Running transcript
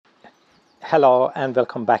Hello and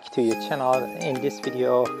welcome back to your channel. In this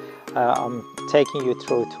video I'm taking you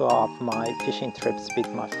through two of my fishing trips with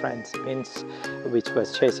my friend Vince, which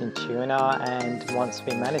was chasing tuna, and once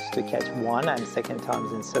we managed to catch one, and second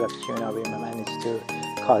times instead of tuna we managed to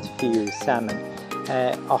catch few salmon.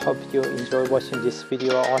 I hope you enjoy watching this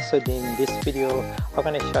video. Also in this video I'm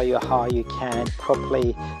going to show you how you can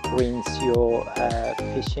properly rinse your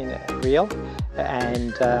fishing reel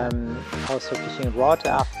and also fishing rod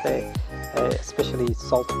after especially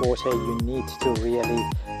salt water. You need to really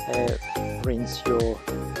rinse your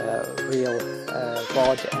reel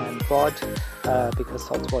rod because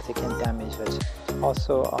salt water can damage it.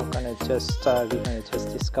 Also we're gonna just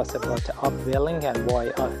discuss about upwelling and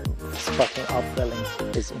why spotting upwelling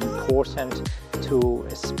is important to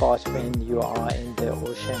spot when you are in the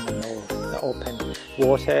ocean or the open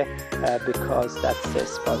water, because that's the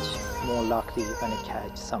spot more likely you're going to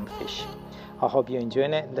catch some fish. I hope you're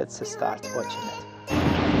enjoying it. Let's start watching it.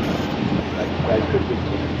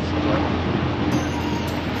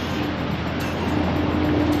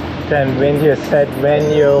 Then when you said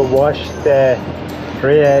when you wash the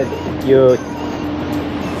reel, you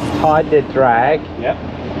tie the drag. Yep.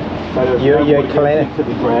 So you clean it to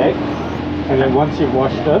the drag, and then once you've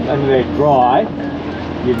washed them and they're dry,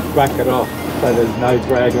 you whack it off so there's no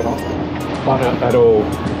drag on it at all.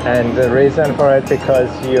 And the reason for it, because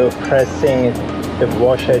you're pressing the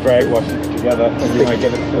washer, drag washers together, and you won't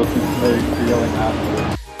get it silky smooth feeling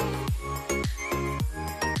afterwards.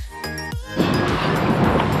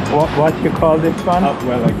 What you call this one?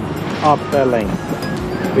 Upwelling. Upwelling.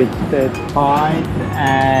 With the tide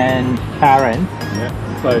and current. Yeah.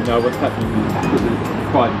 So now what's happening is, because it's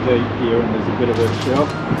quite deep here and there's a bit of a shelf.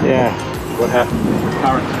 Yeah. What happens is the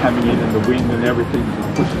current's coming in and the wind and everything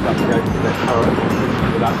just pushes up against that current and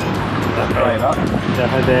pushes it up straight up. So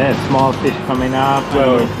there's small fish coming up.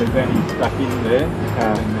 Well, if there's any stuck in there,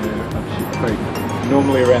 and they're up ship creek.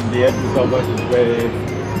 Normally around the edges of it is where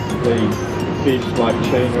the fish like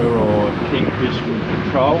tuna or kingfish will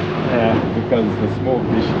patrol, because the small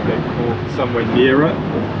fish get caught somewhere near it.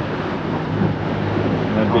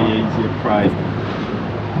 And that'd be easier prey.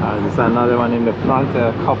 There's another one in the front,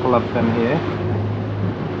 a couple of them here.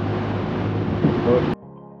 Good.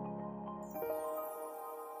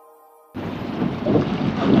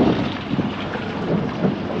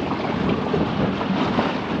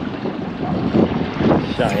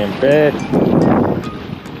 Giant bait.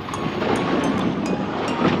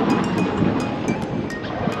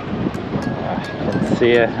 You can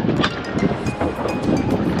see it.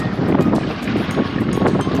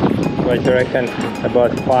 What do you reckon?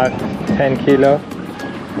 About 5-10 kilo?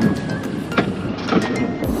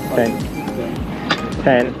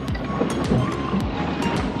 10.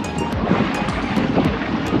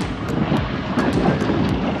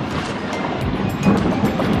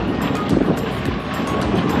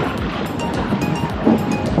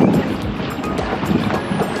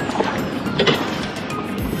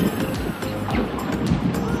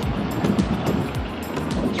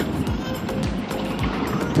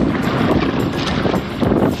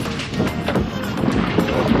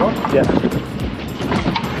 Yeah.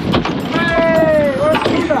 Hey, where's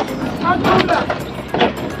Tuna? I'm Tuna.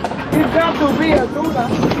 He's got to be a Tuna.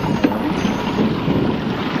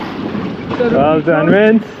 Well done,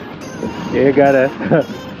 Vince. You got it.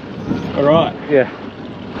 Alright. Yeah.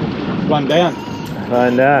 One down.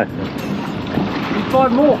 One down. He's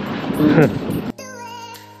 5 more.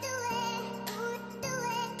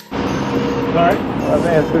 Sorry? I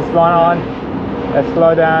think it's this one on. Let's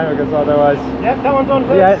slow down because otherwise... Yep, that one's on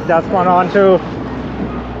first. Yeah, that's one on too.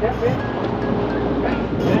 Yep,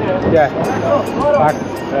 Yeah. Oh, right Back. on.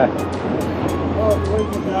 Yeah. Oh, where's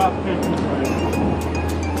the draft?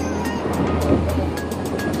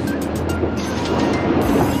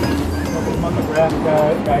 Put them on the ground, go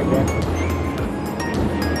again.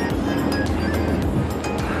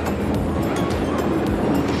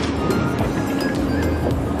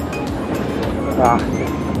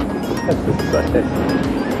 This is such a...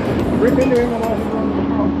 Rip into him while he's on the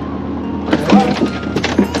front.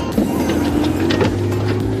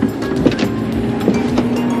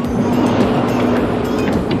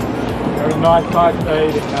 They're a nice size to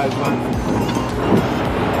eat in those ones.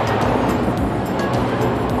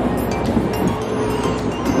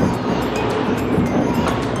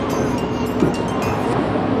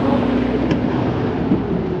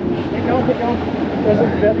 Keep going. There's a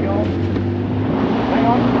belly on. Hang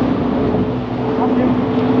on.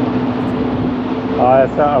 Oh,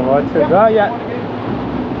 that's not what to go yet.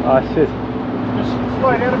 Oh shit. Just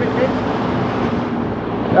slow down a bit, Vince.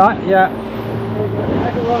 Right, yeah.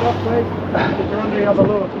 Take it right off, please. Get your under the other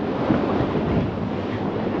lure.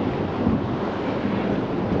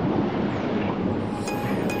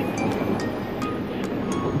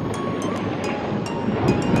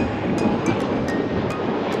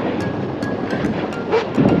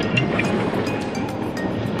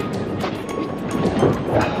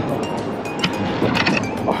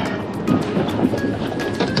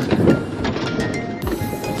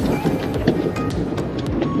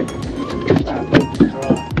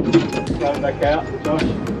 Josh. You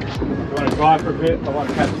want to drive for a bit? I want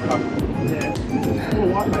to catch a couple. Yeah. All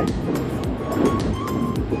right, mate.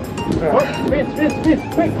 Oh, Vince,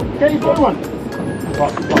 quick! Get your blue one!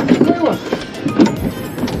 Right. Blue one!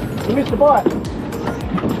 You missed the bite.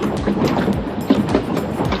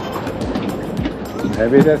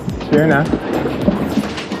 Maybe that's tuna.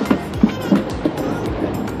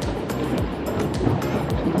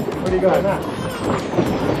 Where do you go now?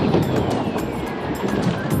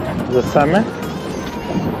 The salmon.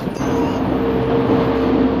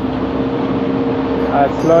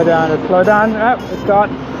 Slow down, slow down. Oh, it's got.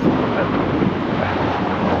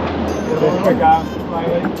 Just pick up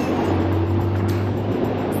slowly.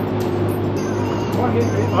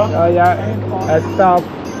 Oh yeah, it's stop.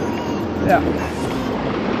 Yeah.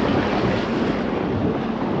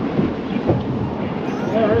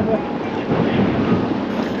 There is it.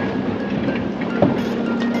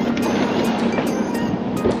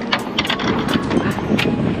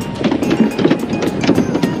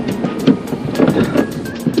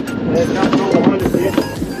 There's nothing all behind us here.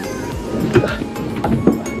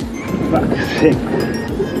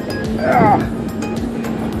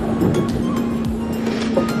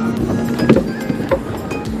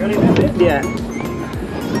 Got him in there? Yeah.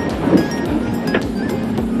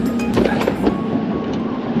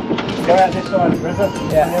 Go out this side of the river.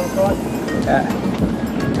 Yeah. On the other side. Yeah.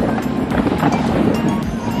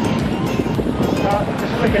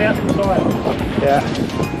 Just flick it out to the side. Yeah.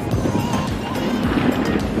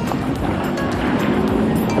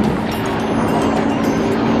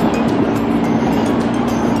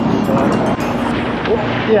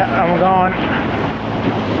 Yeah, I'm gone.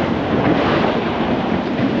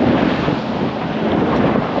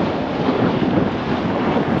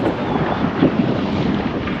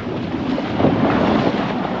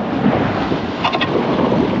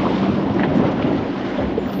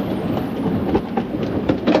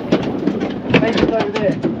 Maybe it's over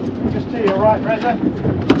there. Just to your right, Reza.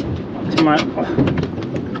 To my.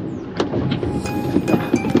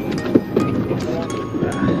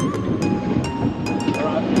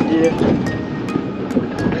 Yeah.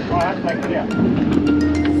 I have to take it out.